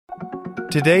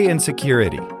Today in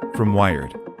Security from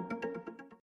Wired.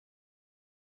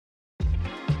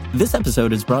 This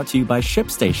episode is brought to you by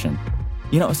ShipStation.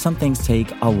 You know, some things take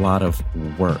a lot of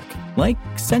work, like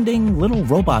sending little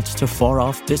robots to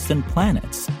far-off distant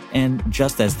planets. And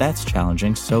just as that's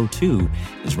challenging, so too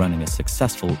is running a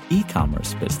successful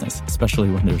e-commerce business, especially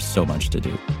when there's so much to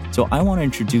do. So I want to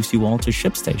introduce you all to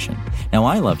ShipStation. Now,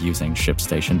 I love using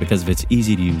ShipStation because of its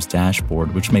easy-to-use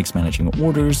dashboard, which makes managing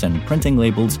orders and printing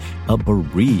labels a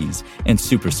breeze and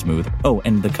super smooth. Oh,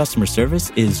 and the customer service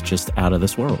is just out of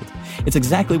this world. It's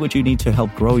exactly what you need to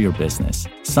help grow your business.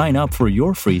 Sign up for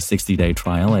your free 60-day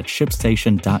trial at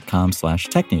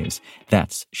shipstation.com/technews.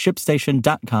 That's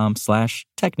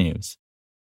shipstation.com/technews.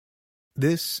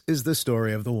 This is the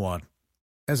story of the one.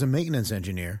 As a maintenance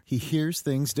engineer, he hears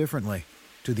things differently.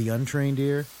 To the untrained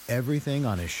ear, everything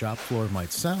on his shop floor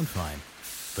might sound fine,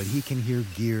 but he can hear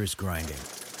gears grinding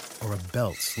or a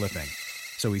belt slipping.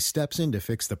 So he steps in to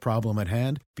fix the problem at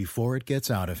hand before it gets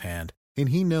out of hand. And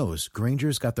he knows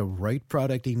Grainger's got the right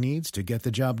product he needs to get the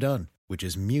job done, which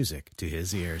is music to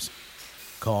his ears.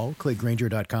 Call, click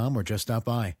Grainger.com, or just stop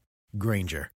by.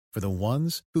 Grainger, for the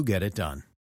ones who get it done.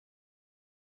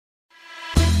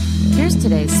 Here's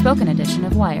today's spoken edition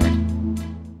of Wired.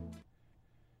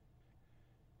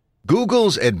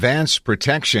 Google's advanced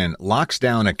protection locks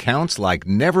down accounts like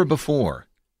never before,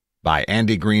 by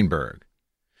Andy Greenberg.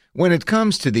 When it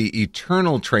comes to the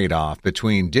eternal trade-off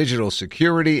between digital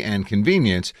security and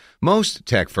convenience, most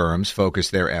tech firms focus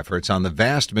their efforts on the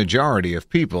vast majority of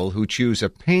people who choose a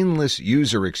painless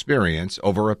user experience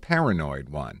over a paranoid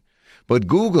one. But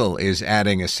Google is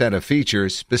adding a set of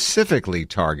features specifically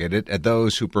targeted at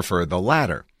those who prefer the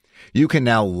latter. You can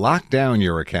now lock down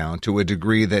your account to a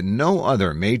degree that no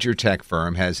other major tech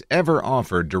firm has ever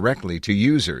offered directly to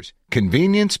users.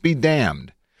 Convenience be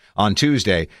damned. On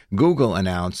Tuesday, Google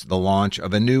announced the launch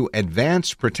of a new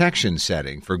advanced protection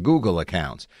setting for Google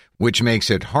accounts, which makes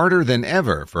it harder than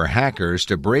ever for hackers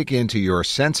to break into your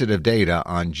sensitive data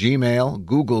on Gmail,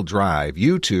 Google Drive,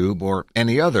 YouTube, or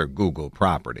any other Google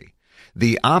property.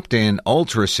 The opt-in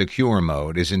ultra-secure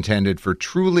mode is intended for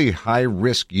truly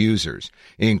high-risk users,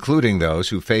 including those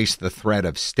who face the threat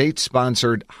of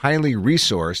state-sponsored, highly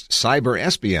resourced cyber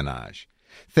espionage.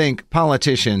 Think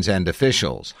politicians and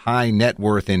officials,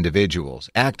 high-net-worth individuals,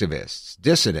 activists,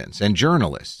 dissidents, and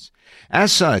journalists.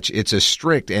 As such, it's a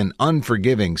strict and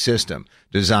unforgiving system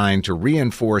designed to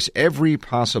reinforce every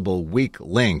possible weak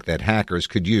link that hackers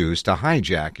could use to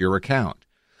hijack your account.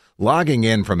 Logging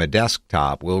in from a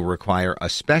desktop will require a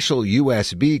special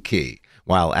USB key,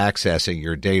 while accessing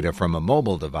your data from a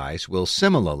mobile device will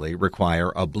similarly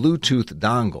require a Bluetooth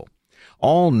dongle.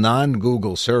 All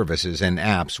non-Google services and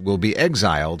apps will be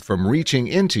exiled from reaching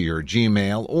into your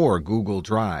Gmail or Google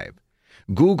Drive.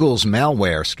 Google's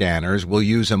malware scanners will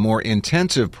use a more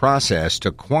intensive process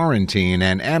to quarantine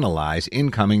and analyze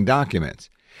incoming documents.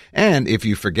 And if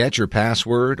you forget your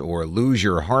password or lose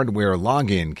your hardware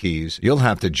login keys, you'll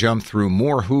have to jump through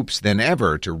more hoops than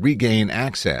ever to regain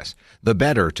access, the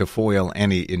better to foil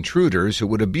any intruders who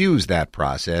would abuse that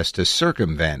process to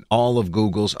circumvent all of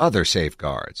Google's other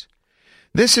safeguards.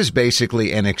 This is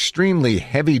basically an extremely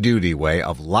heavy-duty way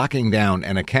of locking down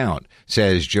an account,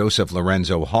 says Joseph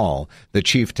Lorenzo Hall, the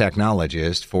chief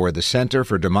technologist for the Center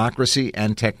for Democracy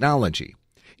and Technology.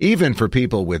 Even for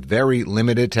people with very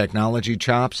limited technology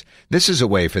chops, this is a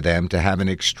way for them to have an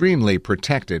extremely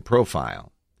protected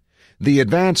profile. The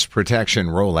advanced protection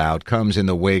rollout comes in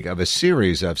the wake of a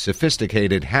series of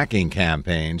sophisticated hacking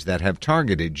campaigns that have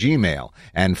targeted Gmail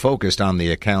and focused on the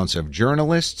accounts of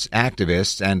journalists,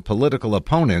 activists, and political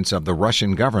opponents of the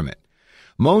Russian government.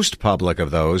 Most public of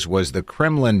those was the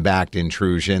Kremlin-backed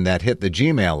intrusion that hit the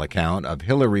Gmail account of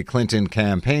Hillary Clinton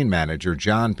campaign manager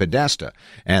John Podesta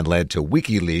and led to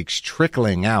WikiLeaks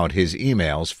trickling out his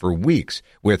emails for weeks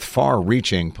with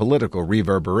far-reaching political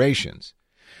reverberations.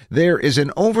 There is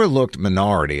an overlooked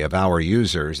minority of our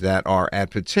users that are at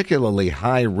particularly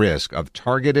high risk of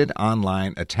targeted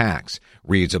online attacks,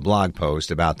 reads a blog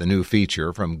post about the new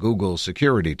feature from Google's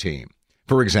security team.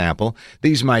 For example,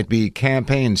 these might be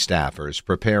campaign staffers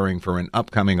preparing for an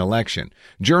upcoming election,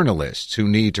 journalists who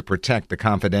need to protect the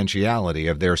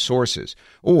confidentiality of their sources,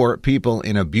 or people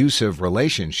in abusive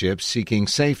relationships seeking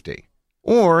safety.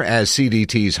 Or, as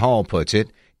CDT's Hall puts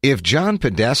it, if John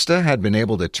Podesta had been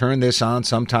able to turn this on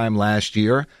sometime last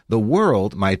year, the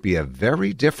world might be a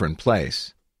very different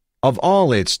place. Of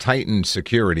all its tightened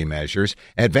security measures,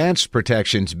 Advanced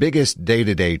Protection's biggest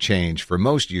day-to-day change for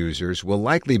most users will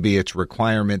likely be its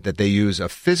requirement that they use a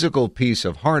physical piece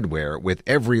of hardware with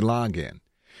every login.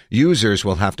 Users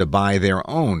will have to buy their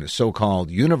own so-called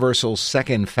Universal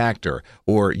Second Factor,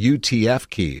 or UTF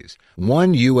keys,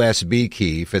 one USB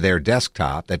key for their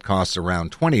desktop that costs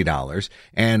around $20,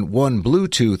 and one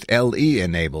Bluetooth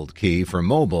LE-enabled key for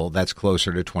mobile that's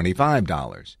closer to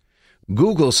 $25.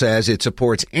 Google says it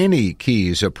supports any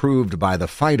keys approved by the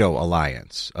FIDO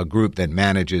Alliance, a group that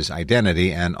manages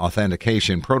identity and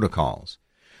authentication protocols.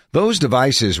 Those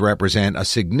devices represent a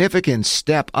significant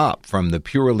step up from the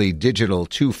purely digital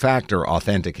two-factor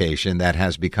authentication that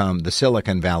has become the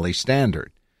Silicon Valley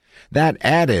standard. That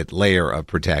added layer of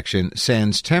protection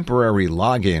sends temporary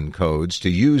login codes to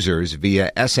users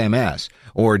via SMS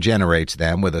or generates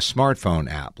them with a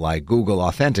smartphone app like Google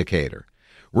Authenticator.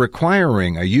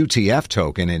 Requiring a UTF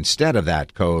token instead of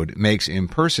that code makes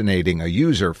impersonating a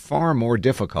user far more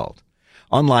difficult.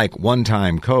 Unlike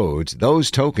one-time codes,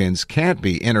 those tokens can't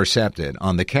be intercepted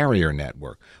on the carrier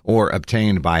network or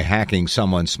obtained by hacking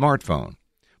someone's smartphone.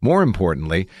 More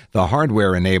importantly, the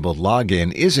hardware-enabled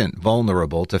login isn't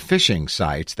vulnerable to phishing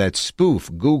sites that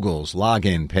spoof Google's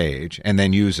login page and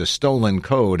then use a stolen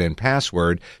code and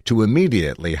password to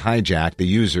immediately hijack the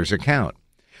user's account.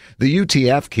 The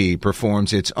UTF key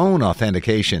performs its own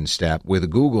authentication step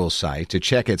with Google's site to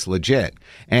check it's legit,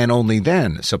 and only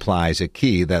then supplies a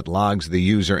key that logs the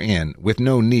user in with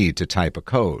no need to type a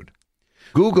code.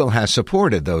 Google has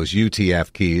supported those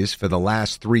UTF keys for the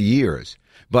last 3 years,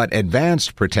 but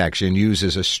advanced protection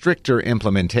uses a stricter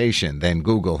implementation than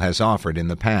Google has offered in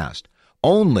the past.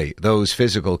 Only those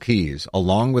physical keys,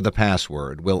 along with the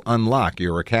password, will unlock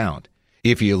your account.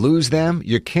 If you lose them,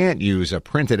 you can't use a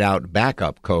printed-out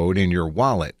backup code in your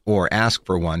wallet or ask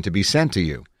for one to be sent to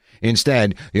you.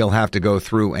 Instead, you'll have to go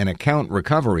through an account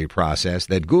recovery process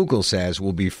that Google says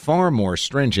will be far more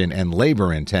stringent and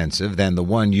labor-intensive than the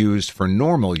one used for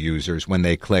normal users when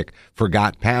they click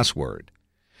Forgot Password.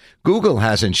 Google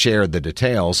hasn't shared the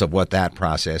details of what that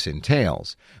process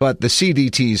entails, but the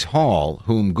CDT's Hall,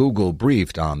 whom Google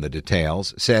briefed on the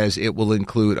details, says it will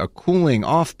include a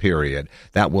cooling-off period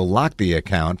that will lock the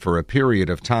account for a period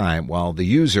of time while the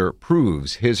user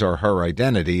proves his or her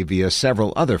identity via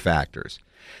several other factors.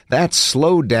 That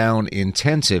slowed-down,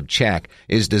 intensive check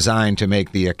is designed to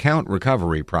make the account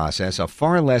recovery process a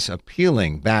far less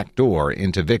appealing backdoor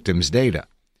into victims' data.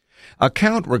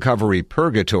 Account recovery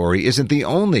purgatory isn't the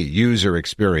only user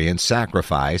experience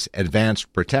sacrifice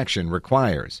advanced protection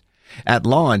requires. At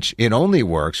launch, it only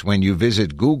works when you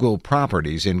visit Google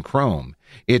Properties in Chrome.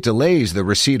 It delays the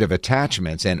receipt of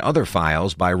attachments and other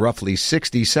files by roughly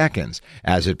 60 seconds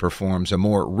as it performs a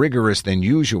more rigorous than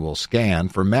usual scan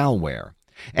for malware.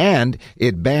 And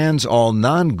it bans all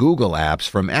non-Google apps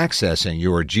from accessing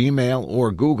your Gmail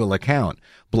or Google account,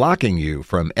 blocking you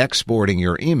from exporting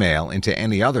your email into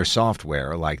any other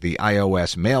software like the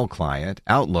iOS Mail Client,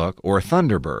 Outlook, or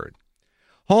Thunderbird.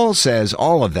 Hall says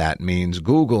all of that means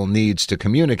Google needs to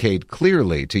communicate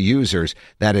clearly to users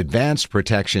that advanced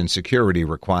protection security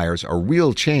requires a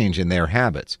real change in their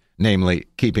habits, namely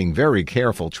keeping very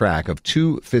careful track of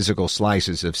 2 physical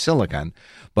slices of silicon,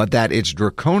 but that its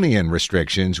draconian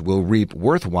restrictions will reap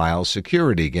worthwhile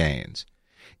security gains.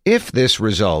 If this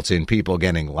results in people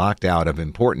getting locked out of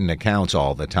important accounts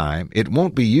all the time, it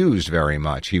won't be used very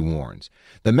much, he warns.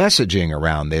 The messaging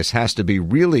around this has to be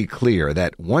really clear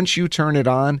that once you turn it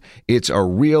on, it's a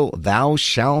real thou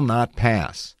shall not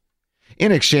pass.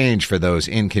 In exchange for those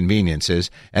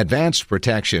inconveniences, advanced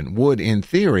protection would, in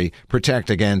theory, protect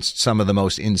against some of the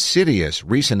most insidious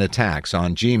recent attacks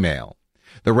on Gmail.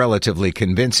 The relatively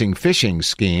convincing phishing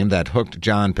scheme that hooked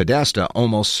John Podesta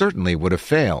almost certainly would have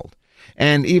failed.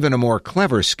 And even a more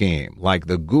clever scheme, like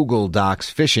the Google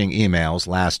Docs phishing emails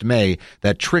last May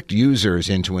that tricked users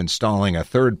into installing a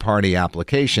third-party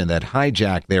application that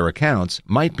hijacked their accounts,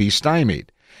 might be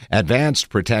stymied. Advanced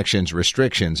protection's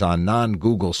restrictions on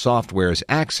non-Google software's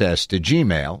access to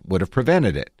Gmail would have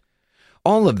prevented it.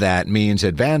 All of that means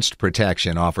advanced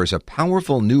protection offers a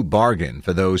powerful new bargain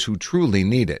for those who truly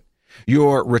need it.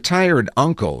 Your retired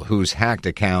uncle whose hacked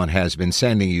account has been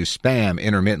sending you spam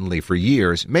intermittently for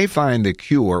years may find the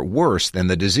cure worse than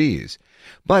the disease.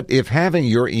 But if having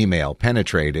your email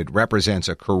penetrated represents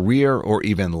a career or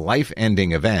even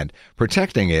life-ending event,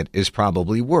 protecting it is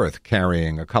probably worth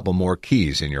carrying a couple more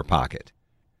keys in your pocket.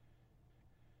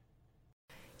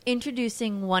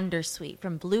 Introducing Wondersuite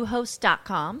from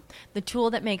Bluehost.com, the tool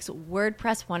that makes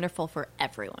WordPress wonderful for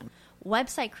everyone.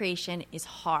 Website creation is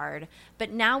hard,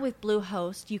 but now with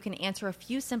Bluehost, you can answer a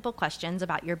few simple questions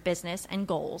about your business and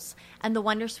goals, and the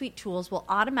Wondersuite tools will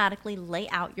automatically lay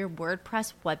out your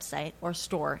WordPress website or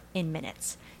store in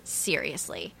minutes.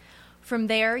 Seriously. From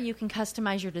there, you can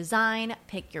customize your design,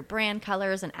 pick your brand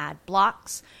colors, and add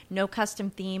blocks. No custom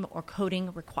theme or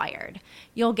coding required.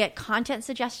 You'll get content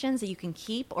suggestions that you can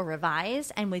keep or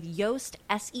revise, and with Yoast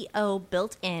SEO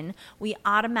built in, we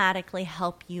automatically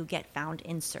help you get found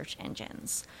in search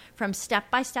engines. From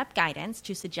step-by-step guidance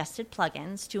to suggested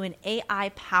plugins to an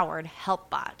AI-powered help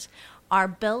bot, our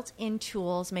built-in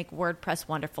tools make WordPress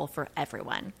wonderful for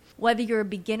everyone. Whether you're a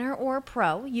beginner or a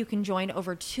pro, you can join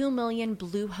over 2 million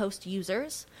Bluehost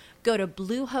users. Go to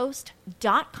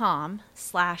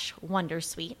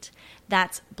bluehost.com/wondersuite.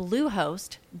 That's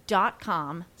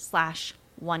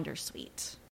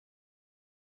bluehost.com/wondersuite.